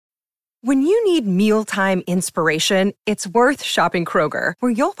When you need mealtime inspiration, it's worth shopping Kroger,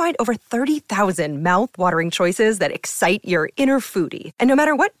 where you'll find over 30,000 mouth-watering choices that excite your inner foodie. And no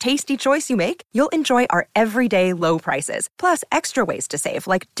matter what tasty choice you make, you'll enjoy our everyday low prices, plus extra ways to save,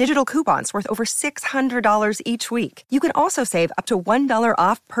 like digital coupons worth over $600 each week. You can also save up to $1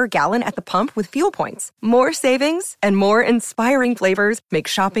 off per gallon at the pump with fuel points. More savings and more inspiring flavors make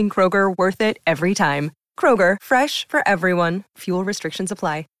shopping Kroger worth it every time. Kroger, fresh for everyone. Fuel restrictions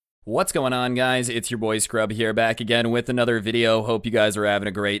apply. What's going on, guys? It's your boy Scrub here, back again with another video. Hope you guys are having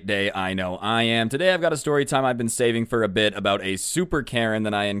a great day. I know I am. Today I've got a story time I've been saving for a bit about a super Karen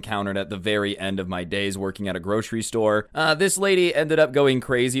that I encountered at the very end of my days working at a grocery store. This lady ended up going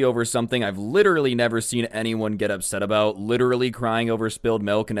crazy over something I've literally never seen anyone get upset about, literally crying over spilled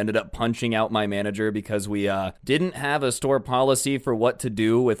milk, and ended up punching out my manager because we didn't have a store policy for what to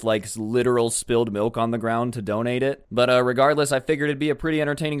do with like literal spilled milk on the ground to donate it. But regardless, I figured it'd be a pretty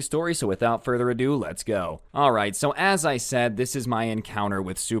entertaining story, so without further ado, let's go. Alright, so as I said, this is my encounter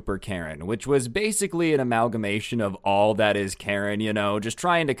with Super Karen, which was basically an amalgamation of all that is Karen, you know, just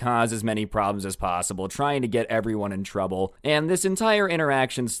trying to cause as many problems as possible, trying to get everyone in trouble. And this entire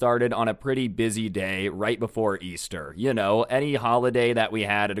interaction started on a pretty busy day right before Easter. You know, any holiday that we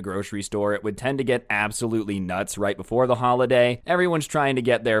had at a grocery store, it would tend to get absolutely nuts right before the holiday. Everyone's trying to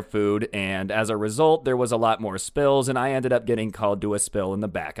get their food, and as a result, there was a lot more spills, and I ended up getting called to a spill in the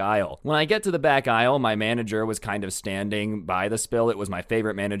back aisle. When I get to the back aisle, my manager was kind of standing by the spill. It was my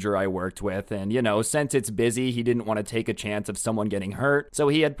favorite manager I worked with, and you know, since it's busy, he didn't want to take a chance of someone getting hurt, so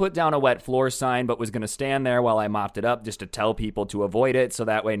he had put down a wet floor sign, but was going to stand there while I mopped it up just to tell people to avoid it, so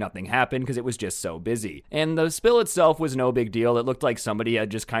that way nothing happened because it was just so busy. And the spill itself was no big deal. It looked like somebody had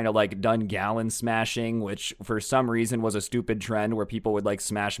just kind of like done gallon smashing, which for some reason was a stupid trend where people would like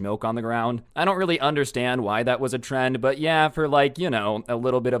smash milk on the ground. I don't really understand why that was a trend, but yeah, for like, you know, a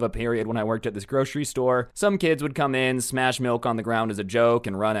little bit of a period when I worked at this grocery store, some kids would come in, smash milk on the ground as a joke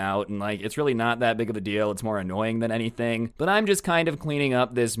and run out, and like, it's really not that big of a deal. It's more annoying than anything. But I'm just kind of cleaning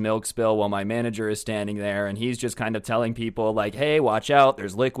up this milk spill while my manager is standing there, and he's just kind of telling people like, hey, watch out,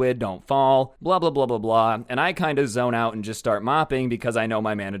 there's liquid, don't fall, blah, blah, blah, blah, blah. And I kind of zone out and just start mopping because I know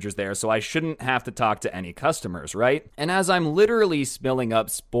my manager's there, so I shouldn't have to talk to any customers, right? And as I'm literally spilling up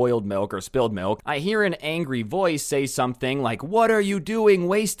spoiled milk or spilled milk, I hear an angry voice say something like, what are you doing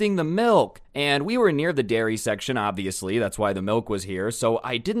wasting the milk? And we were near the dairy section, obviously, that's why the milk was here, so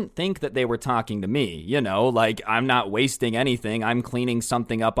I didn't think that they were talking to me, you know, like, I'm not wasting anything, I'm cleaning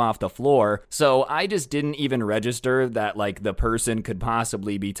something up off the floor, so I just didn't even register that, like, the person could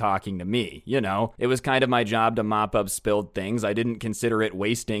possibly be talking to me, you know? It was kind of my job to mop up spilled things. I didn't consider it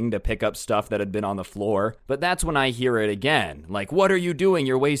wasting to pick up stuff that had been on the floor, but that's when I hear it again, like, what are you doing?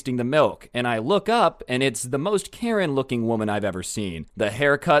 You're wasting the milk. And I look up, and it's the most Karen-looking woman I've ever seen. The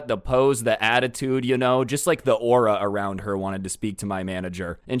haircut, the pose, the attitude, you know, just like the aura around her wanted to speak to my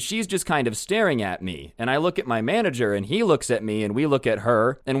manager. And she's just kind of staring at me. And I look at my manager and he looks at me and we look at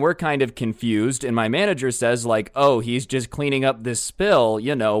her and we're kind of confused. And my manager says like, oh, he's just cleaning up this spill.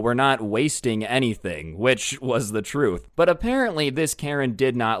 You know, we're not wasting anything, which was the truth. But apparently this Karen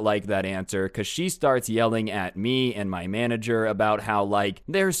did not like that answer because she starts yelling at me and my manager about how like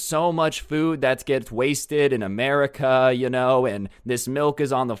there's so much food that gets wasted in America, you know, and this milk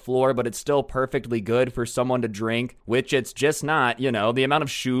is on the floor, but it's still perfectly good for someone to drink, which it's just not, you know, the amount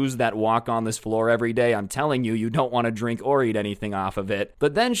of shoes that walk on this floor every day, I'm telling you, you don't want to drink or eat anything off of it.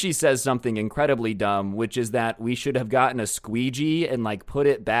 But then she says something incredibly dumb, which is that we should have gotten a squeegee and like put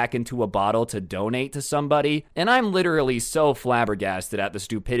it back into a bottle to donate to somebody. And I'm literally so flabbergasted at the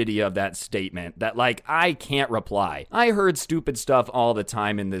stupidity of that statement that like I can't reply. I heard stupid stuff all the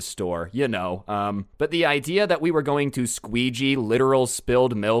time in this store, you know, but the idea that we were going to squeegee literal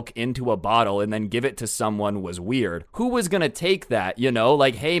spilled milk into a bottle and then give it to someone was weird. Who was gonna take that, you know?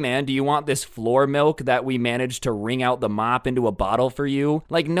 Like, hey man, do you want this floor milk that we managed to wring out the mop into a bottle for you?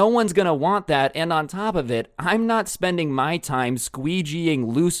 Like, no one's gonna want that, and on top of it, I'm not spending my time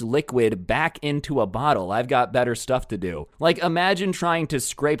squeegeeing loose liquid back into a bottle. I've got better stuff to do. Like, imagine trying to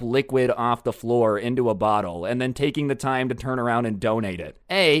scrape liquid off the floor into a bottle and then taking the time to turn around and donate it.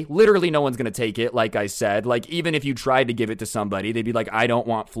 Literally no one's gonna take it, like I said. Like, even if you tried to give it to somebody, they'd be like, I don't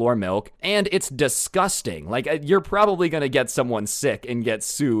want floor milk. And it's disgusting. Like, you're probably gonna get someone sick and get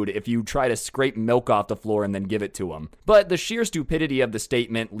sued if you try to scrape milk off the floor and then give it to them. But the sheer stupidity of the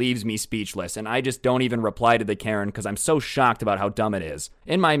statement leaves me speechless, and I just don't even reply to the Karen because I'm so shocked about how dumb it is.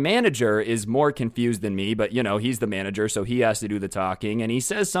 And my manager is more confused than me, but you know, he's the manager, so he has to do the talking, and he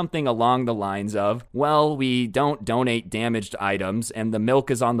says something along the lines of, well, we don't donate damaged items, and the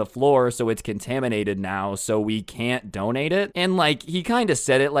milk is on the floor, so it's contaminated now, so we can't donate it. And like, he he kind of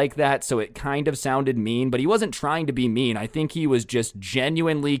said it like that, so it kind of sounded mean, but he wasn't trying to be mean. I think he was just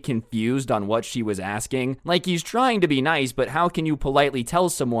genuinely confused on what she was asking. Like, he's trying to be nice, but how can you politely tell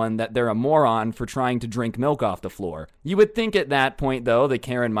someone that they're a moron for trying to drink milk off the floor? You would think at that point, though, the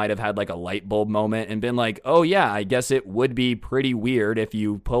Karen might have had like a light bulb moment and been like, oh yeah, I guess it would be pretty weird if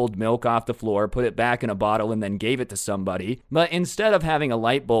you pulled milk off the floor, put it back in a bottle, and then gave it to somebody. But instead of having a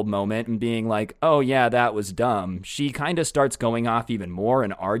light bulb moment and being like, oh yeah, that was dumb, she kind of starts going off even more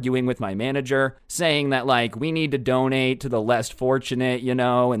and arguing with my manager, saying that like, we need to donate to the less fortunate, you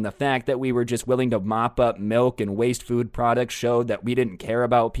know, and the fact that we were just willing to mop up milk and waste food products showed that we didn't care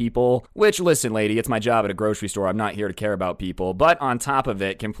about people. Which, listen lady, it's my job at a grocery store, I'm not here to care about people. But on top of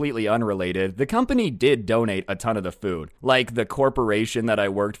it, completely unrelated, the company did donate a ton of the food. Like, the corporation that I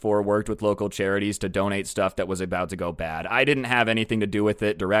worked for worked with local charities to donate stuff that was about to go bad. I didn't have anything to do with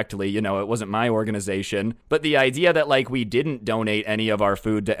it directly, you know, it wasn't my organization. But the idea that like we didn't donate any of our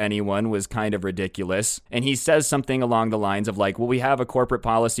food to anyone was kind of ridiculous. And he says something along the lines of like, well, we have a corporate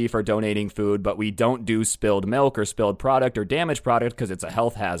policy for donating food, but we don't do spilled milk or spilled product or damaged product because it's a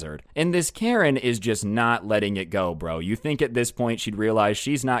health hazard. And this Karen is just not letting it go, bro. You think at this point she'd realize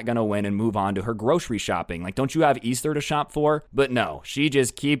she's not gonna win and move on to her grocery shopping. Like, don't you have Easter to shop for? But no, she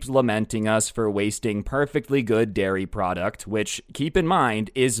just keeps lamenting us for wasting perfectly good dairy product, which, keep in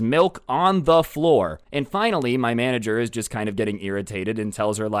mind, is milk on the floor. And finally, my manager is just kind of getting irritated and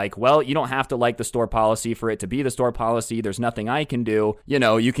tells her like, well, you don't have to like the store policy for it to be the store policy. There's nothing I can do. You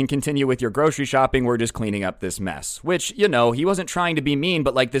know, you can continue with your grocery shopping. We're just cleaning up this mess. Which, you know, he wasn't trying to be mean,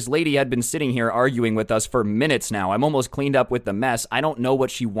 but like, this lady had been sitting here arguing with us for minutes now. I'm almost cleaned up with the mess. I don't know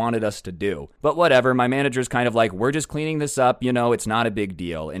what she wanted us to do. But whatever, my manager's kind of like, we're just cleaning this up, you know, it's not a big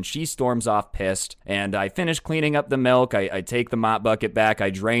deal. And she storms off pissed. And I finish cleaning up the milk. I take the mop bucket back. I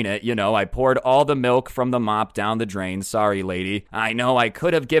drain it. You know, I poured all the milk from the mop down the drain. Sorry, lady. I know I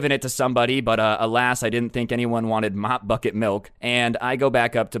could have given it to somebody, but alas, I didn't think anyone wanted mop bucket milk. And I go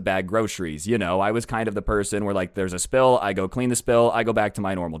back up to bag groceries. You know, I was kind of the person where like, there's a spill, I go clean the spill, I go back to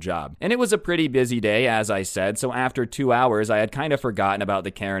my normal job. And it was a pretty busy day, as I said. So after 2 hours, I had kind of forgotten about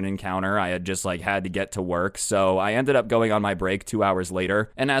the Karen encounter. I had just like had to get to work. So I ended up going on my break 2 hours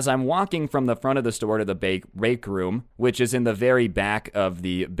later. And as I'm walking from the front of the store to the bake room, which is in the very back of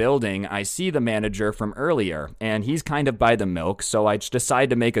the building, I see the manager from earlier, and he's kind of by the milk. So I decide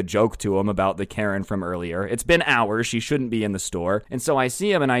to make a joke to him about the Karen from earlier. It's been hours, she shouldn't be in the store. And so I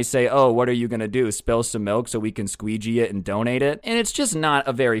see him and I say, oh, what are you gonna do? Spill some milk so we can squeegee it and donate it? And it's just not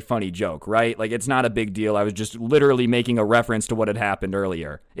a very funny joke, right? Like, it's not a big deal. I was just literally making a reference to what had happened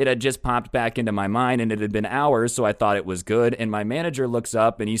earlier. It had just popped back into my mind, and it had been hours, so I thought it was good. And my manager looks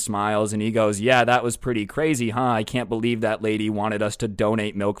up and he smiles and he goes, yeah, that was pretty crazy, huh? I can't believe that lady wanted us to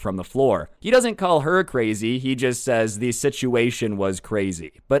donate milk from the floor. He doesn't call her crazy, he just says the situation was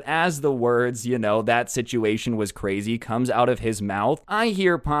crazy. But as the words, you know, that situation was crazy, comes out of his mouth, I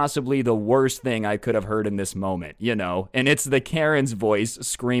hear possibly the worst thing I could have heard in this moment, you know? And it's the Karen's voice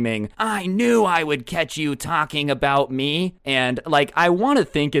screaming, I knew I would catch you talking about me. And like, I want to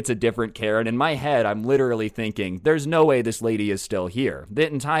think it's a different Karen. In my head, I'm literally thinking, there's no way this lady is still here. The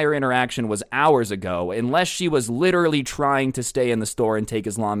entire interaction was hours ago. Unless she was literally trying to stay in the store and take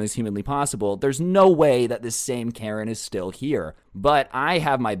as long as humanly possible, there's no way that this same Karen is still here. But I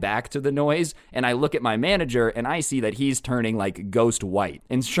have my back to the noise, and I look at my manager, and I see that he's turning like ghost white.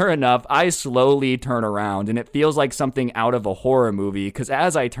 And sure enough, I slowly turn around, and it feels like something out of a horror movie, because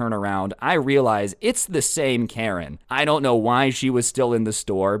as I turn around, I realize it's the same Karen. I don't know why she was still in the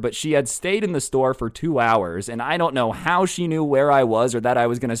store, but she had stayed in the store for 2 hours, and I don't know how she knew where I was or that I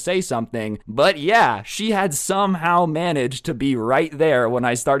was going to say something, but yeah, she had somehow managed to be right there when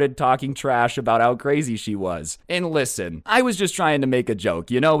I started talking trash about how crazy she was. And listen, I was just trying to make a joke.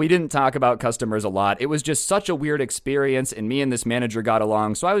 You know, we didn't talk about customers a lot. It was just such a weird experience, and me and this manager got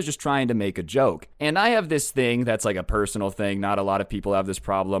along, so I was just trying to make a joke. And I have this thing that's like a personal thing. Not a lot of people have this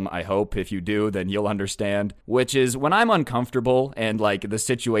problem. I hope if you do, then you'll understand. Which is when I'm uncomfortable and like the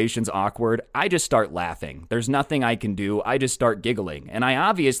situation's awkward, I just start laughing. There's nothing I can do. I just start giggling. And I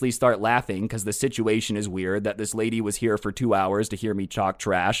obviously start laughing because the situation is weird that this lady was here for 2 hours to hear me talk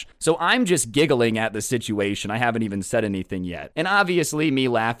trash. So I'm just giggling at the situation. I haven't even said anything yet. And obviously, me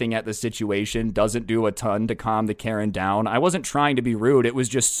laughing at the situation doesn't do a ton to calm the Karen down. I wasn't trying to be rude. It was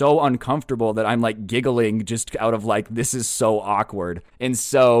just so uncomfortable that I'm like giggling just out of like, this is so awkward. And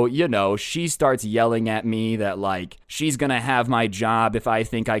so, you know, she starts yelling at me that like, she's gonna have my job if I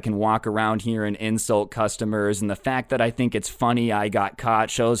think I can walk around here and insult customers. And the fact that I think it's funny I got caught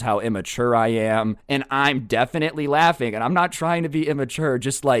shows how immature I am. And I'm definitely laughing. And I'm not trying to be immature.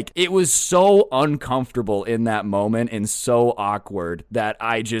 Just like, it was so uncomfortable in that moment and so awkward that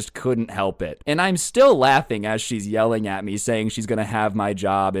I just couldn't help it. And I'm still laughing as she's yelling at me, saying she's gonna have my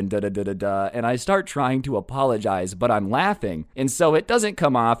job and da-da-da-da-da. And I start trying to apologize, but I'm laughing. And so it doesn't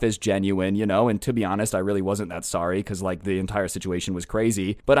come off as genuine, you know, and to be honest, I really wasn't that sorry because like the entire situation was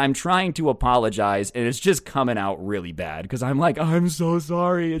crazy, but I'm trying to apologize and it's just coming out really bad because I'm like, I'm so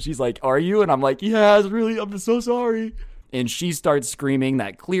sorry. And she's like, are you? And I'm like, yeah, I'm so sorry. And she starts screaming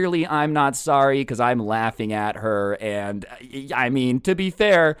that clearly I'm not sorry because I'm laughing at her. And I mean, to be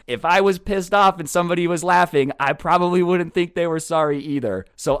fair, if I was pissed off and somebody was laughing, I probably wouldn't think they were sorry either.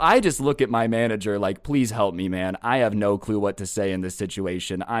 So I just look at my manager like, please help me, man. I have no clue what to say in this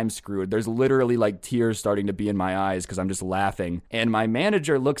situation. I'm screwed. There's literally like tears starting to be in my eyes because I'm just laughing. And my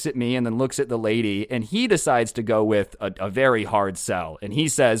manager looks at me and then looks at the lady and he decides to go with a very hard sell. And he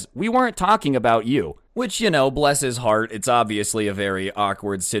says, we weren't talking about you. Which, you know, bless his heart, it's obviously a very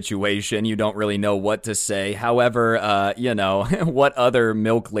awkward situation. You don't really know what to say. However, you know, what other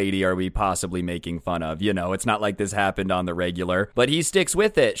milk lady are we possibly making fun of? You know, it's not like this happened on the regular. But he sticks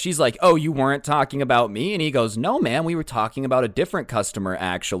with it. She's like, oh, you weren't talking about me? And he goes, no, man, we were talking about a different customer,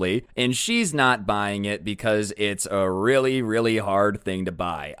 actually. And she's not buying it because it's a really, really hard thing to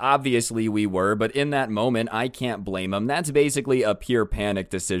buy. Obviously, we were, but in that moment, I can't blame him. That's basically a pure panic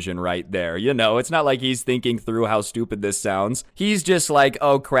decision right there. You know, it's not like he's thinking through how stupid this sounds. He's just like,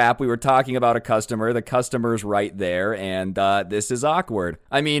 oh crap, we were talking about a customer. The customer's right there, and this is awkward.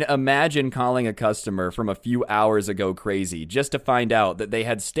 I mean, imagine calling a customer from a few hours ago crazy just to find out that they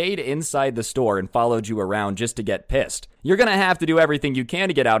had stayed inside the store and followed you around just to get pissed. You're gonna have to do everything you can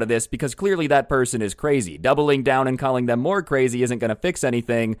to get out of this because clearly that person is crazy. Doubling down and calling them more crazy isn't gonna fix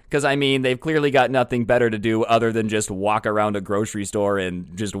anything because, I mean, they've clearly got nothing better to do other than just walk around a grocery store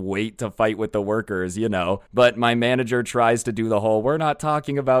and just wait to fight with the workers, you know. But my manager tries to do the whole we're not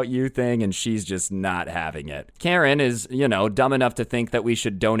talking about you thing and she's just not having it. Karen is, you know, dumb enough to think that we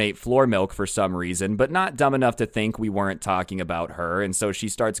should donate floor milk for some reason, but not dumb enough to think we weren't talking about her. And so she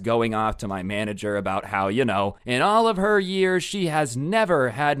starts going off to my manager about how, you know, in all of her years, she has never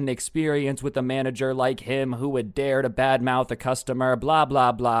had an experience with a manager like him who would dare to badmouth a customer, blah,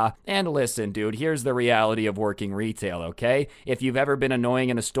 blah, blah. And listen, dude, here's the reality of working retail, okay? If you've ever been annoying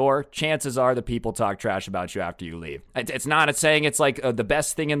in a store, chances are the people talk trash about you after you leave. It's not saying it's like the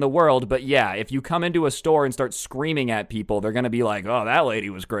best thing in the world, but yeah, if you come into a store and start screaming at people, they're gonna be like, oh, that lady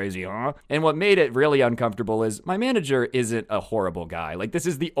was crazy, huh? And what made it really uncomfortable is my manager isn't a horrible guy. Like, this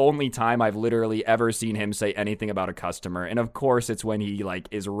is the only time I've literally ever seen him say anything about a customer, and of course it's when he like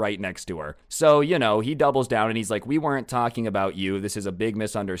is right next to her. So, you know, he doubles down and he's like, we weren't talking about you. This is a big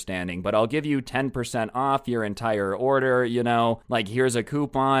misunderstanding, but I'll give you 10% off your entire order, you know, like here's a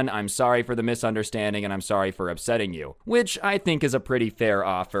coupon. I'm sorry for the misunderstanding and I'm sorry for upsetting you, which I think is a pretty fair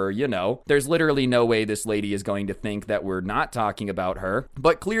offer. You know, there's literally no way this lady is going to think that we're not talking about her,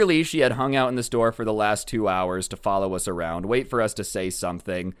 but clearly she had hung out in the store for the last 2 hours to follow us around, wait for us to say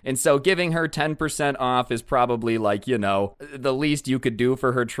something. And so giving her 10% off is probably like, you know, the least you could do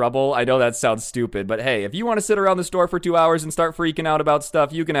for her trouble. I know that sounds stupid, but hey, if you want to sit around the store for 2 hours and start freaking out about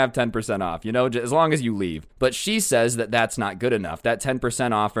stuff, you can have 10% off, you know, as long as you leave. But she says that that's not good enough. That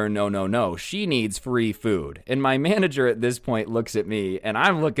 10% offer, no. She needs free food. And my manager at this point looks at me and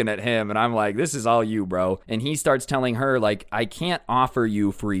I'm looking at him and I'm like, this is all you, bro. And he starts telling her like, I can't offer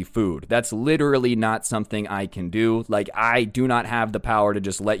you free food. That's literally not something I can do. Like, I do not have the power to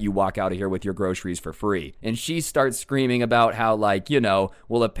just let you walk out of here with your groceries for free. And she starts screaming about how like, you know,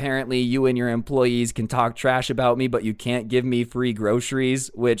 well, apparently you and your employees can talk trash about me, but you can't give me free groceries,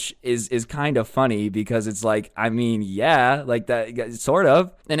 which is kind of funny because it's like, I mean, yeah, like that sort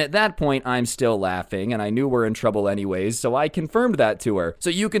of. And at that point, I'm still laughing and I knew we're in trouble anyways, so I confirmed that to her. So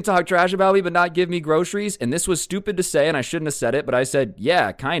you can talk trash about me but not give me groceries? And this was stupid to say and I shouldn't have said it, but I said,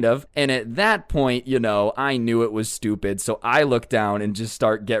 yeah, kind of. And at that point, you know, I knew it was stupid, so I look down and just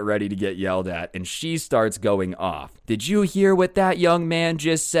get ready to get yelled at, and she starts going off. Did you hear what that young man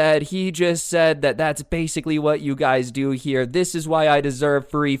just said? He just said that that's basically what you guys do here. This is why I deserve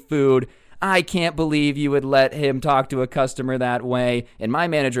free food. I can't believe you would let him talk to a customer that way. And my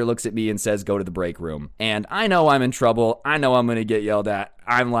manager looks at me and says, go to the break room. And I know I'm in trouble. I know I'm going to get yelled at.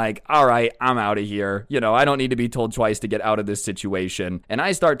 I'm like, all right, I'm out of here. You know, I don't need to be told twice to get out of this situation. And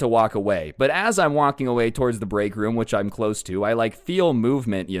I start to walk away. But as I'm walking away towards the break room, which I'm close to, I like feel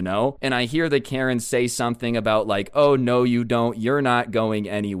movement, you know? And I hear the Karen say something about like, oh, no, you don't. You're not going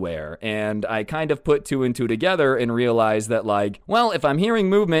anywhere. And I kind of put two and two together and realize that like, well, if I'm hearing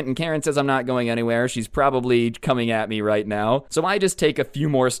movement and Karen says I'm not going anywhere, she's probably coming at me right now. So I just take a few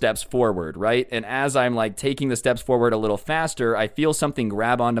more steps forward, right? And as I'm like taking the steps forward a little faster, I feel something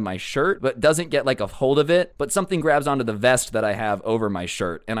grab onto my shirt, but doesn't get like a hold of it, but something grabs onto the vest that I have over my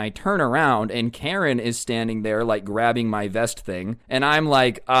shirt. And I turn around and Karen is standing there like grabbing my vest thing. And I'm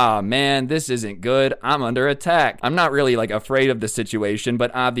like, ah, man, this isn't good. I'm under attack. I'm not really like afraid of the situation,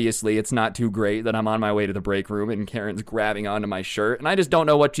 but obviously it's not too great that I'm on my way to the break room and Karen's grabbing onto my shirt and I just don't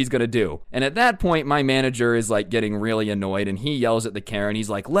know what she's gonna do. And at that point, my manager is like getting really annoyed and he yells at the Karen. He's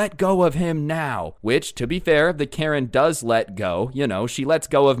like, let go of him now. Which, to be fair, the Karen does let go. You know, she lets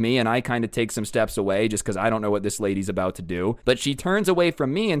go of me and I kind of take some steps away just because I don't know what this lady's about to do. But she turns away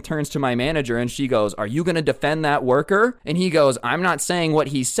from me and turns to my manager and she goes, are you gonna defend that worker? And he goes, I'm not saying what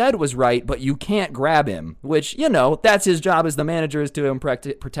he said was right, but you can't grab him. Which, you know, that's his job as the manager, is to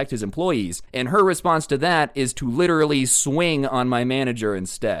protect his employees. And her response to that is to literally swing on my manager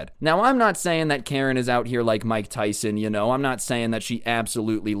instead. Now, I'm not saying that Karen is out here like Mike Tyson, you know, I'm not saying that she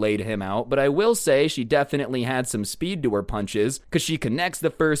absolutely laid him out, but I will say she definitely had some speed to her punches, because she connects the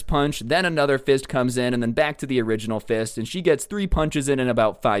first punch, then another fist comes in, and then back to the original fist, and she gets 3 punches in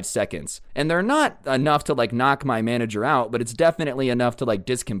about 5 seconds. And they're not enough to like knock my manager out, but it's definitely enough to like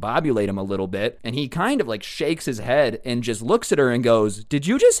discombobulate him a little bit, and he kind of like shakes his head and just looks at her and goes, did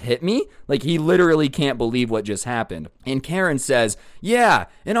you just hit me? Like, he literally can't believe what just happened. And Karen says, yeah,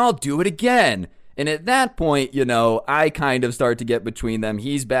 and I'll do it again. And at that point, you know, I kind of start to get between them.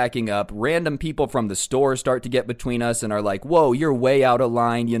 He's backing up. Random people from the store start to get between us and are like, whoa, you're way out of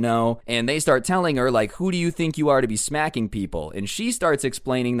line, you know? And they start telling her, like, who do you think you are to be smacking people? And she starts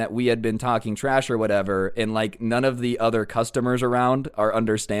explaining that we had been talking trash or whatever, and, like, none of the other customers around are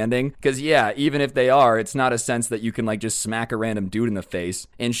understanding. Because, yeah, even if they are, it's not a sense that you can, like, just smack a random dude in the face.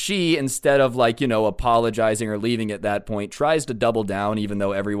 And she, instead of, like, you know, apologizing or leaving at that point, tries to double down, even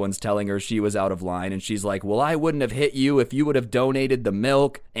though everyone's telling her she was out of line. And she's like, well, I wouldn't have hit you if you would have donated the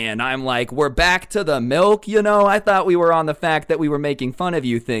milk. And I'm like, we're back to the milk, you know? I thought we were on the fact that we were making fun of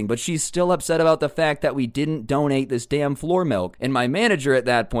you thing, but she's still upset about the fact that we didn't donate this damn floor milk. And my manager at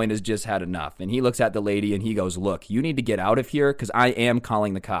that point has just had enough. And he looks at the lady and he goes, look, you need to get out of here because I am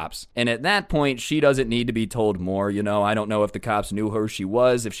calling the cops. And at that point, she doesn't need to be told more, you know? I don't know if the cops knew who she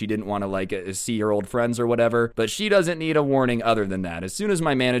was, if she didn't want to like see her old friends or whatever, but she doesn't need a warning other than that. As soon as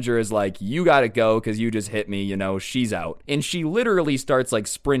my manager is like, you gotta go because you just hit me, you know, she's out. And she literally starts like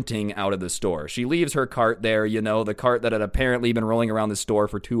sprinting out of the store. She leaves her cart there, you know, the cart that had apparently been rolling around the store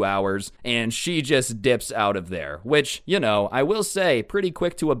for 2 hours, and she just dips out of there, which, you know, I will say pretty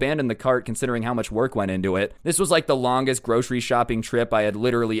quick to abandon the cart considering how much work went into it. This was like the longest grocery shopping trip I had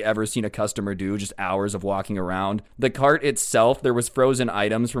literally ever seen a customer do, just hours of walking around. The cart itself, there was frozen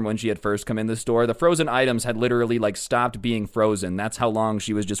items from when she had first come in the store. The frozen items had literally like stopped being frozen. That's how long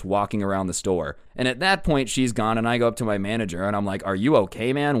she was just walking around the store. And at that point, she's gone, and I go up to my manager, and I'm like, are you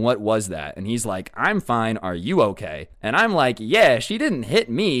okay, man? What was that? And he's like, I'm fine. Are you okay? And I'm like, yeah, she didn't hit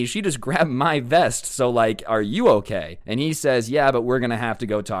me. She just grabbed my vest. So, like, are you okay? And he says, yeah, but we're going to have to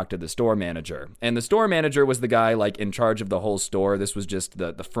go talk to the store manager. And the store manager was the guy, like, in charge of the whole store. This was just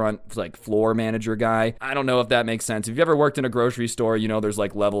the front, like, floor manager guy. I don't know if that makes sense. If you've ever worked in a grocery store, you know there's,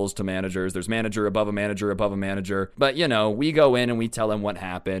 like, levels to managers. There's manager above a manager above a manager. But, you know, we go in and we tell him what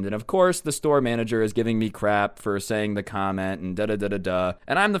happened. And, of course, the store manager is giving me crap for saying the comment and da-da-da-da-da.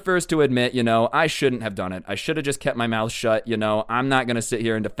 And I'm the first to admit, you know, I shouldn't have done it. I should have just kept my mouth shut, you know. I'm not going to sit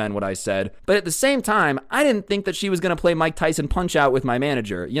here and defend what I said. But at the same time, I didn't think that she was going to play Mike Tyson Punch-Out with my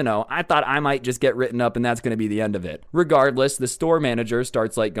manager. You know, I thought I might just get written up and that's going to be the end of it. Regardless, the store manager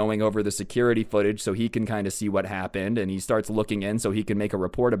starts like going over the security footage so he can kind of see what happened, and he starts looking in so he can make a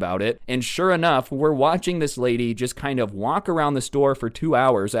report about it. And sure enough, we're watching this lady just kind of walk around the store for 2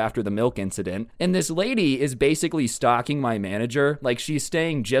 hours after the milk incident. And this lady is basically stalking my manager. Like, she's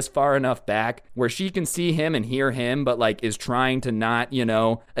staying just far enough back where she can see him and hear him, but like is trying to not, you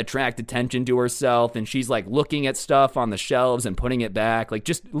know, attract attention to herself. And she's like looking at stuff on the shelves and putting it back, like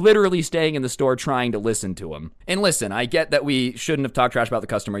just literally staying in the store trying to listen to him. And listen, I get that we shouldn't have talked trash about the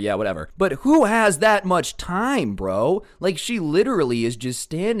customer, yeah, whatever. But who has that much time, bro? Like, she literally is just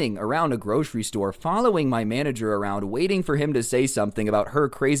standing around a grocery store, following my manager around, waiting for him to say something about her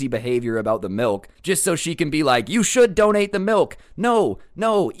crazy behavior about the milk, just so she can be like, you should donate the milk.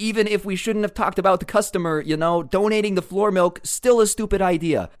 No, even if we shouldn't have talked about the customer, you know, donating the floor milk, still a stupid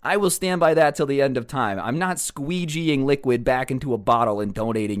idea. I will stand by that till the end of time. I'm not squeegeeing liquid back into a bottle and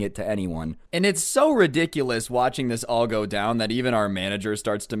donating it to anyone. And it's so ridiculous watching this all go down that even our manager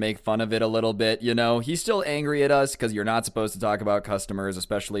starts to make fun of it a little bit, you know. He's still angry at us because you're not supposed to talk about customers,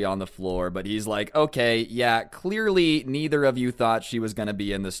 especially on the floor, but he's like, okay, yeah, clearly neither of you thought she was going to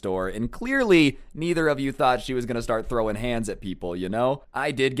be in the store, and clearly neither of you thought she was going to start throwing hands at people, you know? I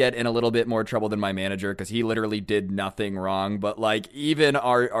did get in a little bit more trouble than my manager because he literally did nothing wrong, but like even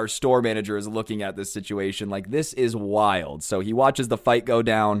our store manager is looking at this situation like this is wild. So he watches the fight go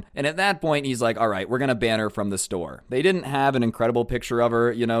down, and at that point he's like, all right, we're going to ban her from the store. They didn't have an incredible picture of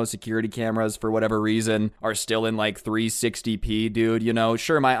her, you know, security cameras for whatever reason are still in like 360p, dude, you know?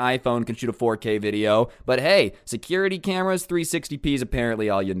 Sure, my iPhone can shoot a 4K video, but hey, security cameras, 360p is apparently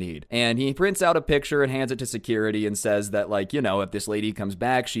all you need. And he prints out a picture and hands it to security and says that, like, you know, if this lady comes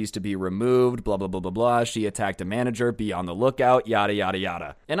back, she's to be removed, blah, blah, blah, blah, blah. She attacked a manager, be on the lookout, yada, yada,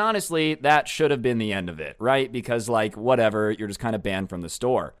 yada. And honestly, that should have been the end of it, right? Because, like, whatever, you're just kind of banned from the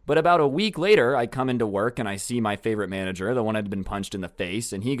store. But about a week later, I come into work and I see my favorite manager, the one I'd been punched in the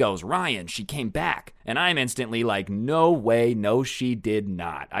face, and he goes, Ryan, she came back. And I'm instantly like, no way, no, she did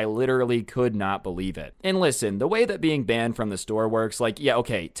not. I literally could not believe it. And listen, the way that being banned from the store works, like, yeah,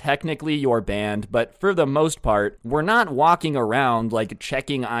 okay, technically you're banned, but for the most part, we're not walking around like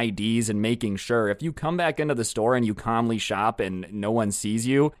checking IDs and making sure. If you come back into the store and you calmly shop and no one sees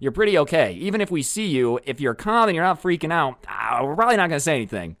you, you're pretty okay. Even if we see you, if you're calm and you're not freaking out, we're probably not gonna say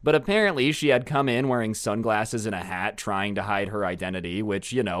anything. But apparently she had come in wearing sunglasses and a hat trying to hide her identity,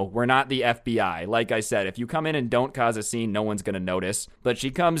 which, you know, we're not the FBI. Like I said, if you come in and don't cause a scene, no one's gonna notice. But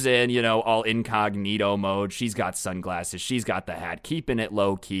she comes in, you know, all incognito mode. She's got sunglasses, she's got the hat, keeping it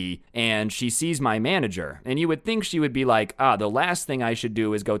low key, and she sees my manager. And you would think she would be like, the last thing I should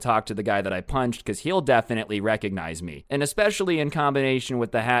do is go talk to the guy that I punched because he'll definitely recognize me. And especially in combination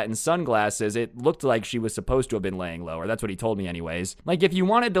with the hat and sunglasses, it looked like she was supposed to have been laying low, or that's what he told me anyways. Like, if you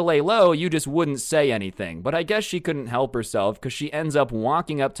wanted to lay low, you just wouldn't say anything. But I guess she couldn't help herself because she ends up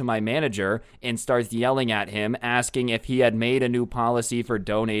walking up to my manager and starts yelling at him, asking if he had made a new policy for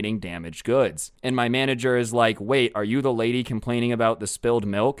donating damaged goods. And my manager is like, wait, are you the lady complaining about the spilled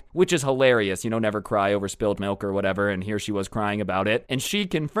milk? Which is hilarious, you know, never cry over spilled milk or whatever, and here she was crying about it. And she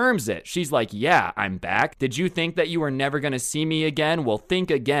confirms it. She's like, yeah, I'm back. Did you think that you were never gonna see me again? Well,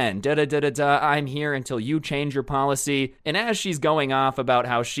 think again. Da-da-da-da-da, I'm here until you change your policy. And as she's going off about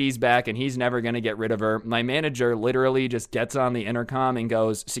how she's back and he's never gonna get rid of her, my manager literally just gets on the intercom and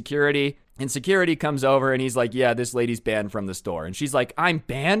goes, security. And security comes over and he's like, yeah, this lady's banned from the store. And she's like, I'm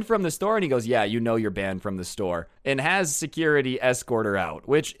banned from the store? And he goes, yeah, you know you're banned from the store. And has security escort her out,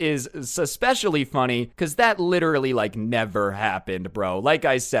 which is especially funny because that literally like never happened, bro. Like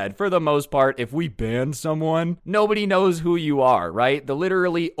I said, for the most part, if we ban someone, nobody knows who you are, right? The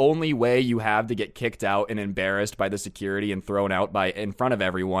literally only way you have to get kicked out and embarrassed by the security and thrown out in front of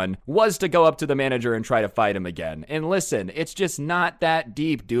everyone was to go up to the manager and try to fight him again. And listen, it's just not that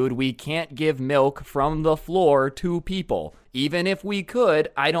deep, dude. We can't give milk from the floor to people. Even if we could,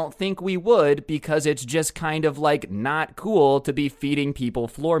 I don't think we would because it's just kind of like not cool to be feeding people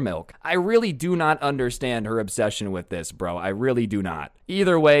floor milk. I really do not understand her obsession with this, bro. I really do not.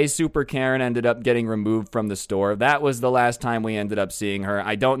 Either way, Super Karen ended up getting removed from the store. That was the last time we ended up seeing her.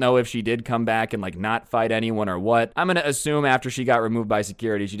 I don't know if she did come back and like not fight anyone or what. I'm gonna assume after she got removed by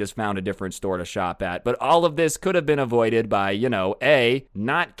security, she just found a different store to shop at. But all of this could have been avoided by, you know, A,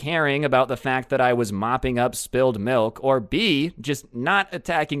 not caring about the fact that I was mopping up spilled milk, or B, just not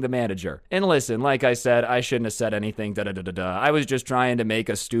attacking the manager. And listen, like I said, I shouldn't have said anything, I was just trying to make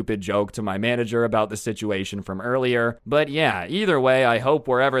a stupid joke to my manager about the situation from earlier. But yeah, either way, I hope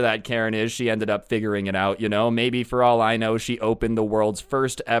wherever that Karen is, she ended up figuring it out, you know? Maybe for all I know, she opened the world's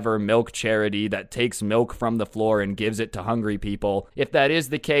first ever milk charity that takes milk from the floor and gives it to hungry people. If that is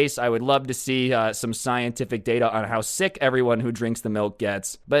the case, I would love to see some scientific data on how sick everyone who drinks the milk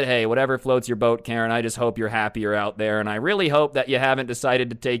gets. But hey, whatever floats your boat, Karen, I just hope you're happier out there, and I really hope that you haven't decided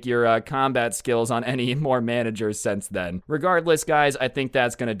to take your combat skills on any more managers since then. Regardless, guys, I think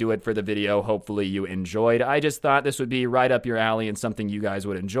that's going to do it for the video. Hopefully you enjoyed. I just thought this would be right up your alley and something you guys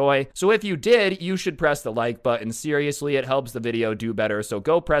would enjoy. So if you did, you should press the like button. Seriously, it helps the video do better. So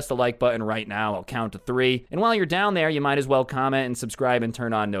go press the like button right now. I'll count to 3. And while you're down there, you might as well comment and subscribe and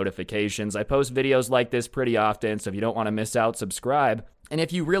turn on notifications. I post videos like this pretty often, so if you don't want to miss out, subscribe. And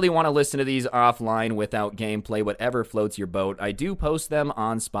if you really want to listen to these offline without gameplay, whatever floats your boat, I do post them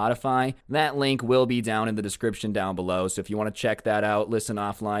on Spotify. That link will be down in the description down below. So if you want to check that out, listen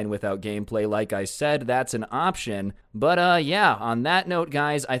offline without gameplay, like I said, that's an option. But yeah, on that note,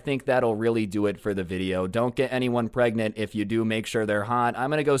 guys, I think that'll really do it for the video. Don't get anyone pregnant. If you do, make sure they're hot. I'm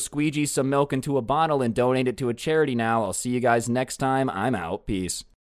going to go squeegee some milk into a bottle and donate it to a charity now. I'll see you guys next time. I'm out. Peace.